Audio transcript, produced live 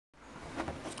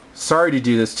sorry to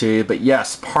do this to you, but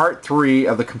yes, part 3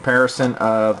 of the comparison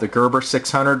of the Gerber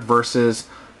 600 versus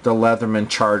the Leatherman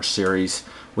Charge series.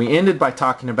 We ended by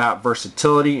talking about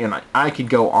versatility, and I could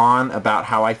go on about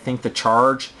how I think the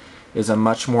Charge is a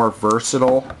much more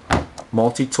versatile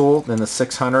multi-tool than the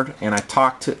 600, and I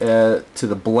talked to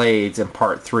the blades in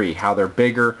part 3, how they're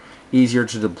bigger, easier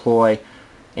to deploy,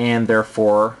 and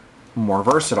therefore more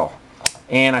versatile.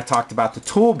 And I talked about the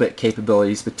tool bit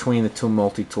capabilities between the two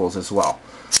multi-tools as well.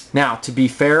 Now, to be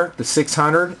fair, the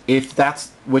 600, if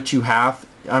that's what you have,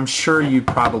 I'm sure you'd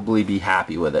probably be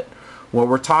happy with it. What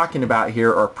we're talking about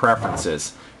here are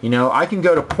preferences. You know, I can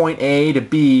go to point A to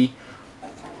B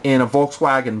in a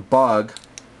Volkswagen Bug,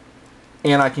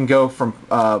 and I can go from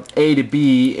A to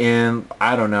B in,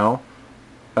 I don't know,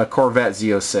 a Corvette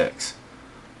Z06.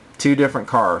 Two different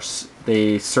cars.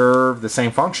 They serve the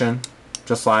same function,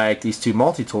 just like these two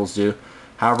multi-tools do.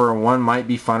 However, one might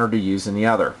be funner to use than the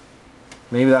other.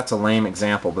 Maybe that's a lame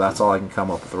example, but that's all I can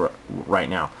come up with right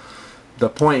now. The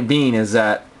point being is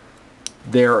that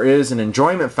there is an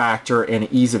enjoyment factor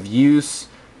and ease of use,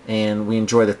 and we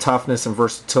enjoy the toughness and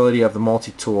versatility of the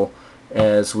multi-tool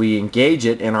as we engage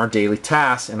it in our daily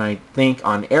tasks. And I think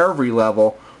on every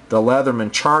level, the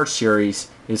Leatherman Charge series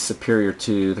is superior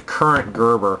to the current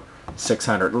Gerber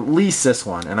 600, at least this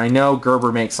one. And I know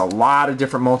Gerber makes a lot of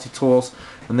different multi-tools,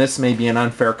 and this may be an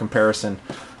unfair comparison,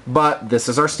 but this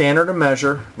is our standard of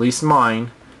measure, at least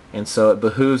mine, and so it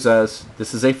behooves us.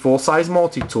 This is a full-size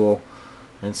multi-tool,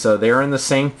 and so they're in the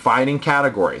same fighting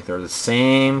category. They're the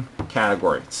same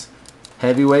category. It's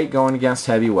heavyweight going against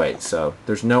heavyweight, so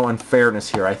there's no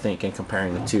unfairness here, I think, in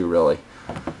comparing the two, really.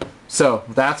 So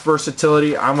that's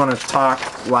versatility. I'm going to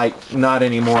talk like not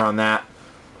anymore on that.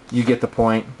 You get the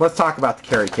point. Let's talk about the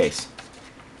carry case.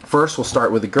 First, we'll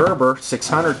start with the Gerber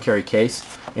 600 carry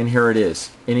case, and here it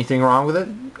is. Anything wrong with it?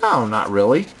 No, not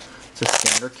really. It's a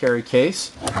standard carry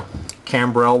case,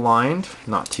 cambrel lined,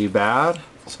 not too bad.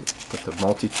 So put the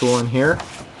multi-tool in here.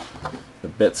 The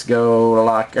bits go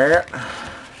like that,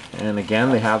 and again,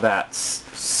 they have that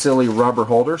silly rubber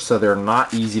holder, so they're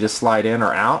not easy to slide in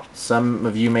or out. Some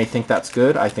of you may think that's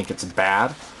good. I think it's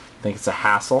bad. I think it's a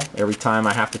hassle. Every time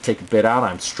I have to take a bit out,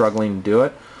 I'm struggling to do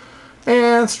it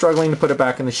and struggling to put it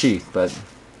back in the sheath, but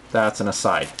that's an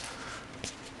aside.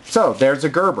 So there's a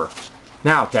Gerber.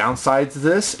 Now, downsides to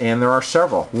this, and there are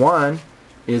several. One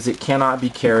is it cannot be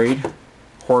carried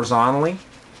horizontally,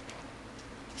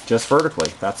 just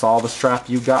vertically. That's all the strap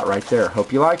you've got right there.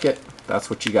 Hope you like it. That's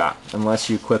what you got, unless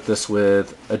you equip this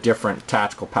with a different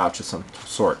tactical pouch of some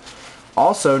sort.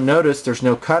 Also, notice there's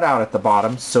no cutout at the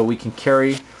bottom, so we can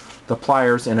carry the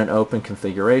pliers in an open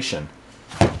configuration.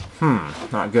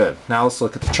 Not good. Now let's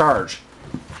look at the Charge.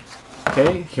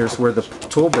 Okay, here's where the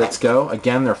tool bits go.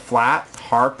 Again, they're flat,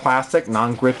 hard plastic,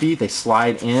 non-grippy. They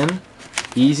slide in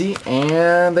easy,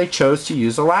 and they chose to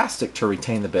use elastic to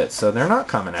retain the bits, so they're not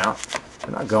coming out.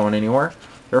 They're not going anywhere.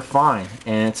 They're fine,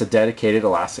 and it's a dedicated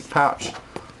elastic pouch.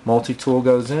 Multi-tool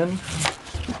goes in.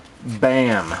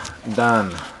 Bam,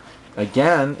 done.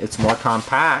 Again, it's more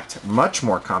compact, much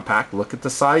more compact. Look at the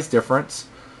size difference,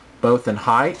 both in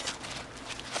height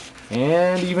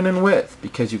and even in width,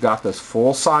 because you got those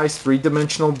full-size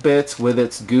three-dimensional bits with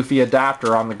its goofy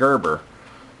adapter on the Gerber.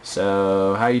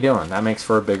 So how you doing? That makes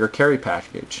for a bigger carry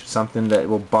package, something that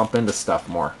will bump into stuff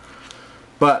more.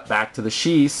 But back to the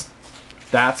sheaths.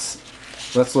 Let's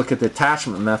look at the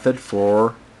attachment method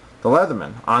for the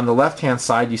Leatherman. On the left-hand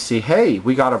side, you see, hey,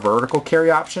 we got a vertical carry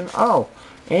option. Oh,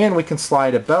 and we can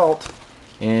slide a belt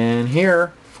in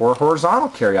here for a horizontal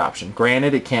carry option.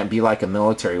 Granted, it can't be like a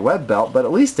military web belt, but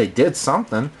at least they did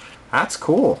something. That's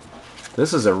cool.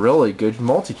 This is a really good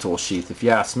multi-tool sheath, if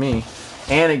you ask me.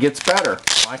 And it gets better.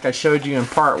 Like I showed you in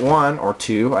part 1 or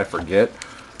 2, I forget.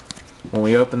 When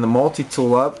we open the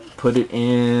multi-tool up, put it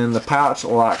in the pouch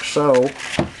like so.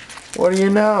 What do you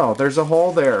know? There's a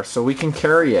hole there, so we can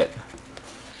carry it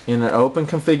in an open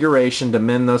configuration to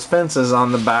mend those fences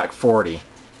on the back 40.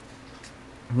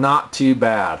 Not too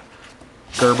bad.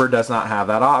 Gerber does not have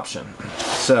that option.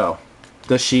 So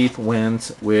the sheath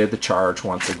wins with the Charge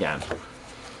once again.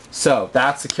 So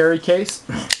that's the carry case.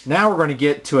 Now we're going to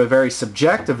get to a very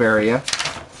subjective area,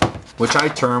 which I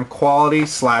term quality /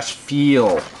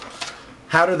 feel.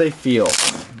 How do they feel?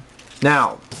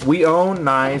 Now, we own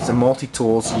knives and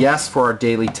multi-tools, yes, for our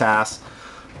daily tasks,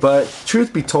 but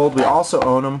truth be told, we also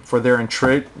own them for their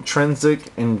intrinsic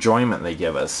enjoyment they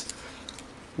give us.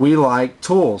 We like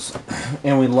tools,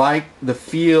 and we like the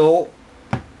feel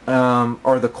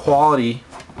or the quality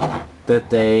that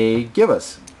they give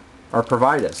us or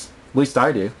provide us. At least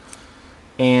I do.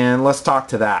 And let's talk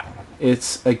to that.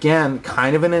 It's, again,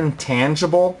 kind of an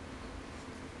intangible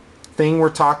thing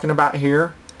we're talking about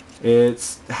here.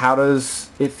 It's how does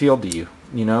it feel to you?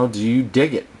 You know, do you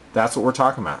dig it? That's what we're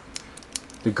talking about.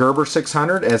 The Gerber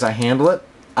 600, as I handle it,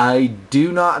 I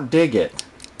do not dig it.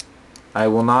 I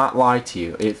will not lie to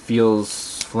you. It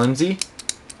feels flimsy.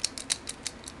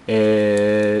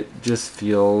 It just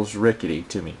feels rickety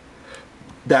to me.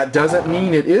 That doesn't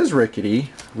mean it is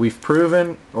rickety. We've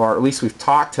proven, or at least we've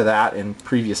talked to that in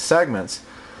previous segments,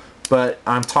 but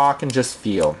I'm talking just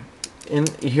feel. And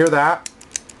you hear that?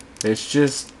 It's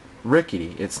just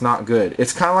rickety. It's not good.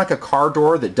 It's kind of like a car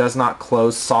door that does not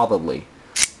close solidly.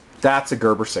 That's a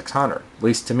Gerber 600, at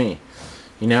least to me.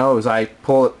 You know, as I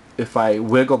pull it, if I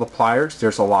wiggle the pliers,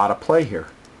 there's a lot of play here.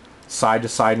 Side to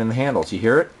side in the handles. You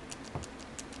hear it?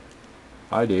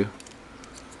 I do.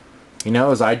 You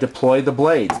know, as I deploy the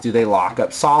blades, do they lock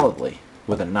up solidly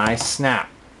with a nice snap?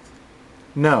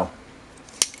 No.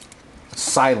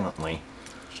 Silently.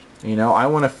 You know, I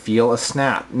want to feel a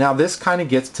snap. Now this kind of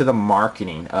gets to the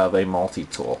marketing of a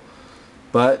multi-tool,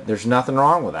 but there's nothing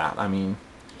wrong with that. I mean,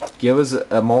 give us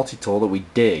a multi-tool that we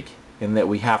dig and that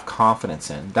we have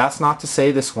confidence in. That's not to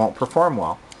say this won't perform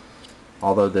well.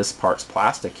 Although this part's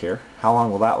plastic here. How long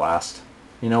will that last?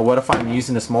 You know, what if I'm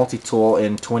using this multi-tool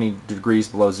in 20 degrees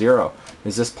below zero?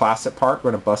 Is this plastic part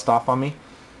going to bust off on me?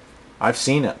 I've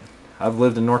seen it. I've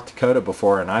lived in North Dakota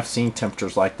before, and I've seen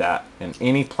temperatures like that. And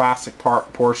any plastic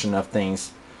portion of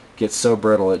things gets so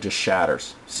brittle it just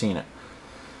shatters. Seen it.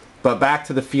 But back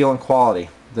to the feel and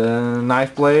quality. The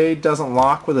knife blade doesn't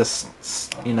lock with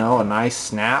a, you know, a nice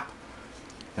snap.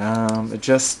 It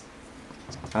just,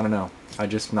 I don't know.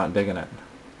 I'm just not digging it.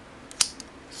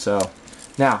 So,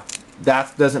 now,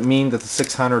 that doesn't mean that the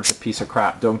 600 is a piece of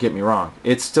crap. Don't get me wrong.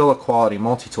 It's still a quality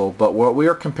multi-tool, but what we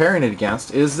are comparing it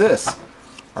against is this.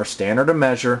 Our standard of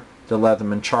measure, the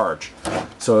Leatherman Charge.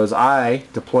 So as I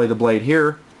deploy the blade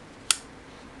here,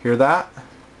 hear that?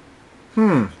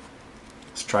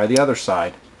 Let's try the other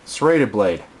side. Serrated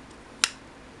blade.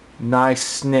 Nice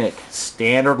snick.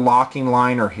 Standard locking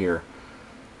liner here.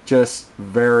 Just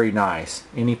very nice.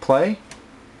 Any play?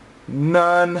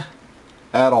 None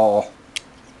at all.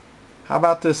 How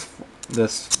about this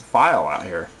file out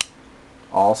here?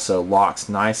 Also locks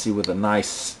nicely with a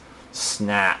nice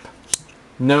snap.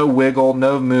 No wiggle,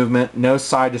 no movement, no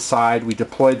side to side. We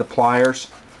deploy the pliers.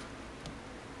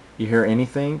 You hear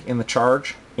anything in the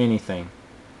Charge? Anything.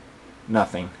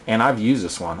 Nothing. And I've used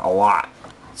this one a lot,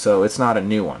 so it's not a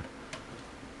new one.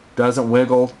 Doesn't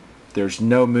wiggle. There's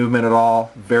no movement at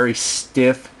all. Very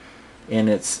stiff in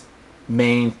its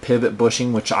main pivot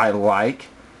bushing, which I like.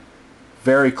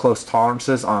 Very close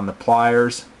tolerances on the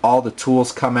pliers. All the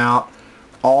tools come out.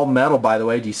 All metal, by the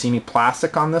way. Do you see any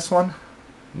plastic on this one?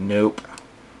 Nope.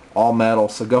 All metal.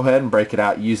 So go ahead and break it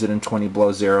out. Use it in 20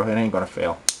 below zero. It ain't going to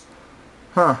fail.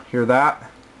 Huh. Hear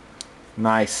that?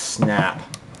 Nice snap.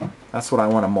 That's what I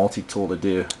want a multi-tool to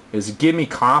do. Is give me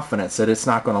confidence that it's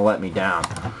not going to let me down.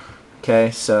 Okay.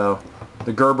 So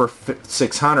the Gerber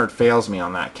 600 fails me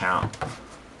on that count.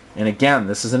 And again,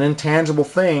 this is an intangible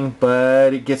thing,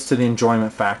 but it gets to the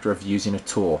enjoyment factor of using a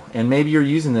tool. And maybe you're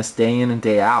using this day in and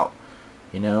day out.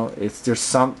 You know,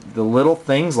 the little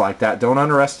things like that, don't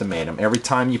underestimate them. Every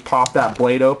time you pop that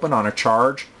blade open on a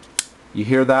Charge, you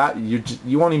hear that,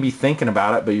 you won't even be thinking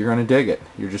about it, but you're going to dig it.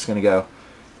 You're just going to go,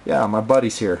 yeah, my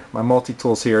buddy's here. My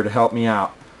multi-tool's here to help me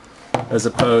out. As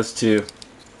opposed to,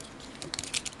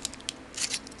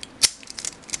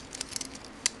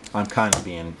 I'm kind of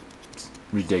being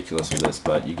ridiculous with this,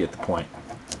 but you get the point.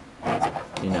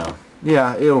 You know,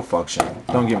 yeah, it'll function.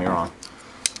 Don't get me wrong.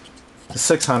 The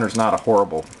 600 is not a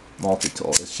horrible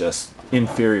multi-tool. It's just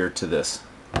inferior to this.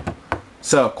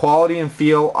 So quality and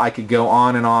feel, I could go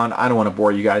on and on. I don't want to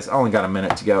bore you guys. I only got a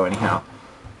minute to go anyhow.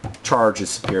 Charge is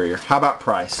superior. How about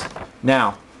price?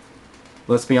 Now,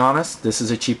 let's be honest. This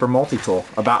is a cheaper multi-tool,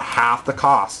 about half the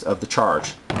cost of the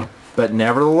Charge. But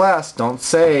nevertheless, don't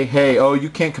say, hey, oh, you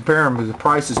can't compare them because the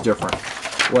price is different.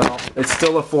 Well, it's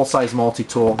still a full-size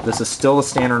multi-tool. This is still a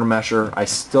standard measure. I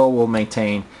still will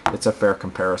maintain it's a fair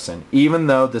comparison, even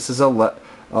though this is a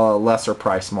lesser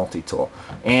price multi-tool.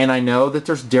 And I know that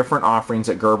there's different offerings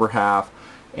that Gerber have,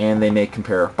 and they may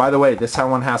compare. By the way, this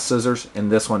one has scissors, and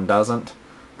this one doesn't.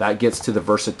 That gets to the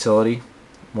versatility,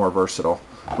 more versatile.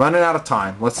 Running out of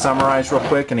time. Let's summarize real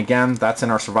quick, and again, that's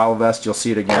in our survival vest. You'll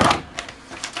see it again.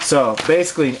 So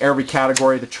basically in every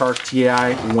category the Charge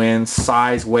Ti wins.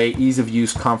 Size, weight, ease of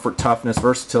use, comfort, toughness,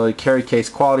 versatility, carry case,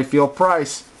 quality, feel,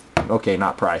 price. Okay,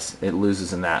 not price. It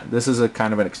loses in that. This is a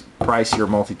kind of a pricier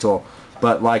multi-tool,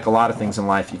 but like a lot of things in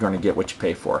life, you're going to get what you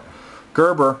pay for.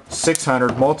 Gerber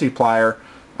 600 Multi-plier.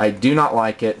 I do not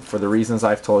like it for the reasons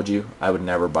I've told you. I would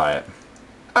never buy it.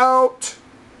 Out!